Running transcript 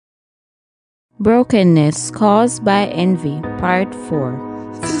Brokenness caused by envy, Part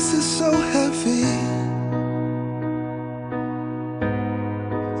 4. This is so heavy,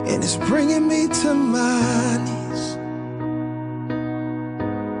 and it's bringing me to my knees,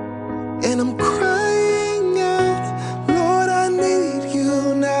 and I'm crying out, Lord, I need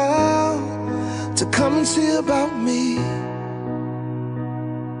you now to come and see about me.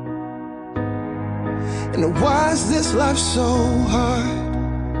 And why is this life so hard?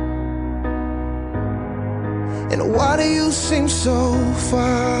 And why do you seem so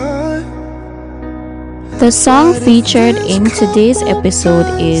far? The song featured in today's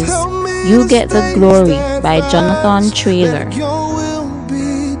episode is You Get the Glory by Jonathan Traylor. Your will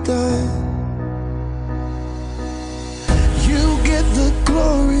be done. You get the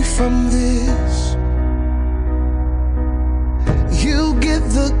glory from this. You get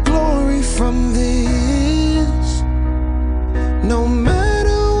the glory from this. No matter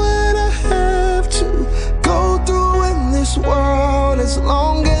what I have to go through in this world, as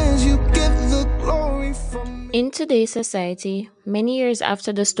long as you get the glory from me. In today's society, many years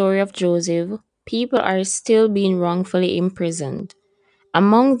after the story of Joseph, people are still being wrongfully imprisoned.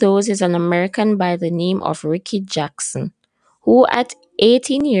 Among those is an American by the name of Ricky Jackson, who at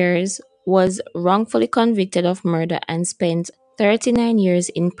 18 years was wrongfully convicted of murder and spent 39 years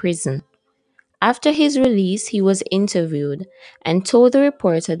in prison. After his release, he was interviewed and told the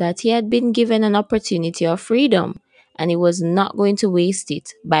reporter that he had been given an opportunity of freedom and he was not going to waste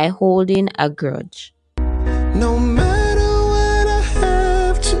it by holding a grudge. No matter what I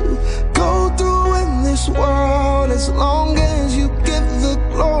have to go through in this world, as long as you get the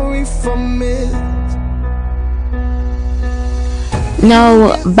glory from it.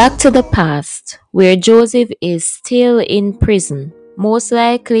 Now, back to the past, where Joseph is still in prison, most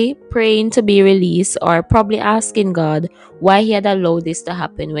likely praying to be released or probably asking God why he had allowed this to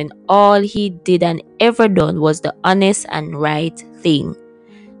happen when all he did and ever done was the honest and right thing.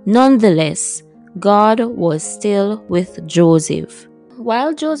 Nonetheless, God was still with Joseph.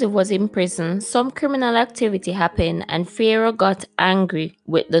 While Joseph was in prison, some criminal activity happened and Pharaoh got angry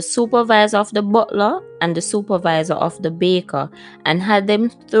with the supervisor of the butler and the supervisor of the baker and had them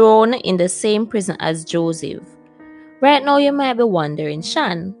thrown in the same prison as Joseph. Right now you might be wondering,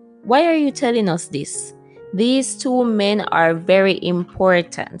 Shan, why are you telling us this? These two men are very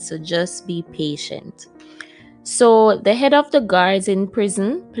important, so just be patient. So the head of the guards in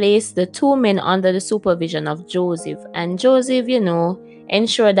prison placed the two men under the supervision of Joseph, and Joseph,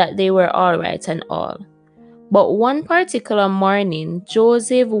 ensured that they were all right and all. But one particular morning,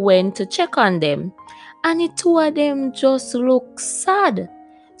 Joseph went to check on them, and the two of them just looked sad.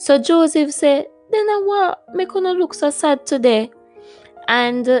 So Joseph said, then what make you look so sad today?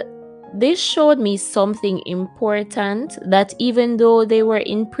 And this showed me something important, that even though they were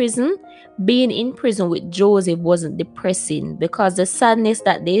in prison, being in prison with Joseph wasn't depressing, because the sadness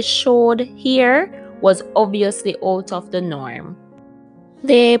that they showed here was obviously out of the norm.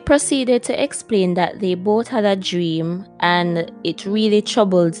 They proceeded to explain that they both had a dream and it really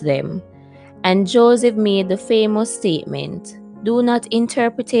troubled them. And Joseph made the famous statement, "Do not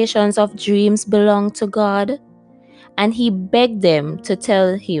interpretations of dreams belong to God?" And he begged them to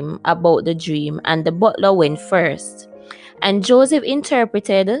tell him about the dream, and the butler went first. And Joseph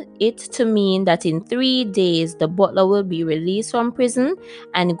interpreted it to mean that in 3 days the butler will be released from prison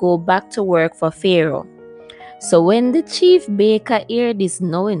and go back to work for Pharaoh. So when the chief baker heard this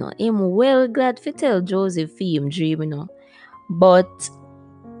now, him well glad to tell Joseph for him dream, But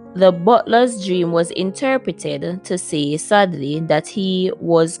the butler's dream was interpreted to say, sadly, that he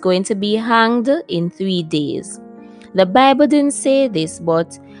was going to be hanged in 3 days. The Bible didn't say this,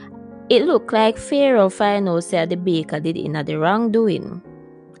 but it looked like Pharaoh finally said the baker did the wrongdoing.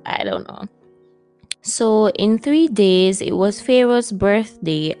 I don't know. So in 3 days, it was Pharaoh's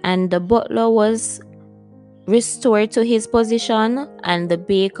birthday, and the butler was restored to his position, and the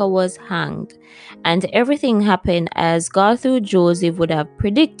baker was hanged. And everything happened as God through Joseph would have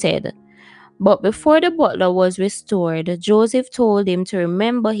predicted. But before the butler was restored, Joseph told him to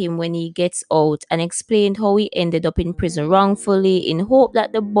remember him when he gets out and explained how he ended up in prison wrongfully, in hope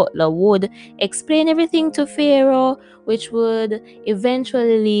that the butler would explain everything to Pharaoh, which would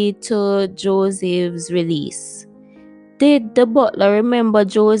eventually lead to Joseph's release. Did the butler remember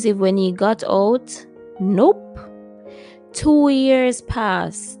Joseph when he got out? Nope. 2 years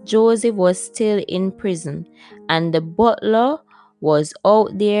passed. Joseph was still in prison, and the butler was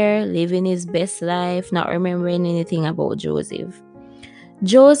out there living his best life, not remembering anything about Joseph.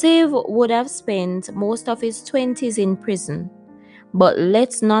 Joseph would have spent most of his 20s in prison, but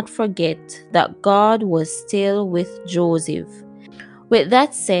let's not forget that God was still with Joseph. With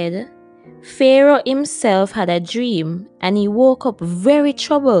that said, Pharaoh himself had a dream and he woke up very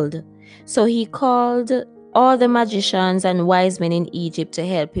troubled. So he called all the magicians and wise men in Egypt to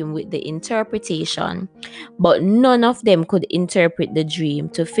help him with the interpretation. But none of them could interpret the dream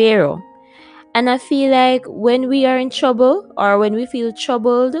to Pharaoh. And I feel like when we are in trouble or when we feel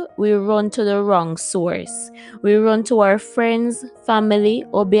troubled, we run to the wrong source. We run to our friends, family,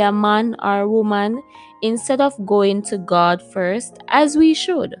 or be a man or a woman instead of going to God first, as we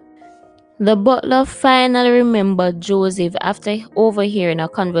should. The butler finally remembered Joseph after overhearing a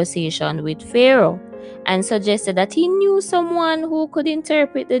conversation with Pharaoh and suggested that he knew someone who could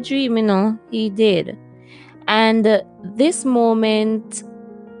interpret the dream. He did. And this moment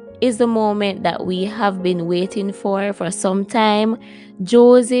is the moment that we have been waiting for some time.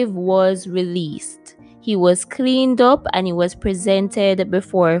 Joseph was released. He was cleaned up and he was presented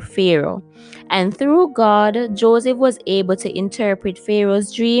before Pharaoh. And through God, Joseph was able to interpret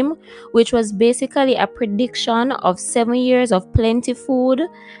Pharaoh's dream, which was basically a prediction of 7 years of plenty food,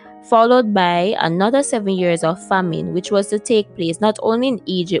 followed by another 7 years of famine, which was to take place not only in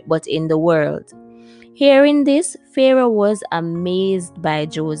Egypt but in the world. Hearing this, Pharaoh was amazed by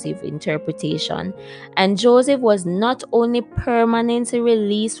Joseph's interpretation, and Joseph was not only permanently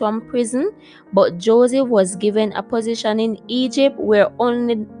released from prison, but Joseph was given a position in Egypt where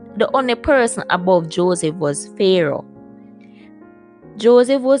the only person above Joseph was Pharaoh.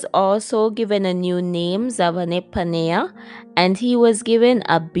 Joseph was also given a new name, Zavanepaneah, and he was given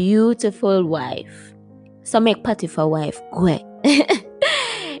a beautiful wife. So make Potiphar wife go.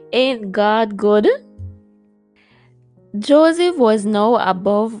 Ain't God good? Joseph was now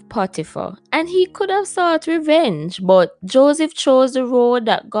above Potiphar, and he could have sought revenge, but Joseph chose the road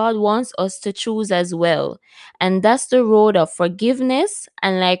that God wants us to choose as well, and that's the road of forgiveness,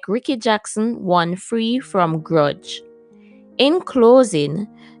 and like Ricky Jackson, one free from grudge. In closing,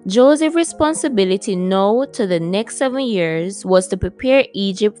 Joseph's responsibility now to the next 7 years was to prepare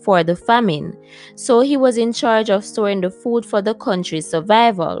Egypt for the famine, so he was in charge of storing the food for the country's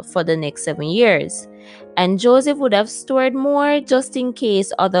survival for the next 7 years. And Joseph would have stored more just in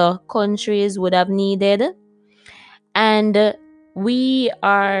case other countries would have needed. And we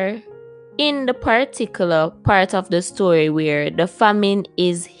are in the particular part of the story where the famine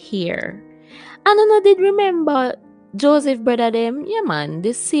is here. And I did remember Joseph brother them, yeah man,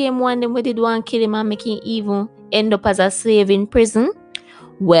 the same one them we did want kill him and make him even end up as a slave in prison.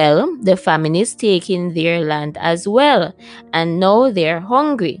 Well, the famine is taking their land as well, and now they're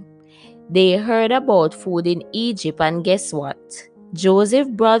hungry. They heard about food in Egypt, and guess what? Joseph's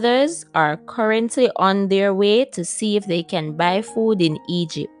brothers are currently on their way to see if they can buy food in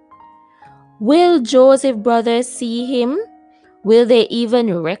Egypt. Will Joseph's brothers see him? Will they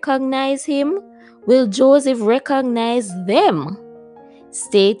even recognize him? Will Joseph recognize them?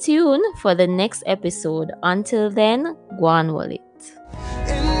 Stay tuned for the next episode. Until then, go on, Wally.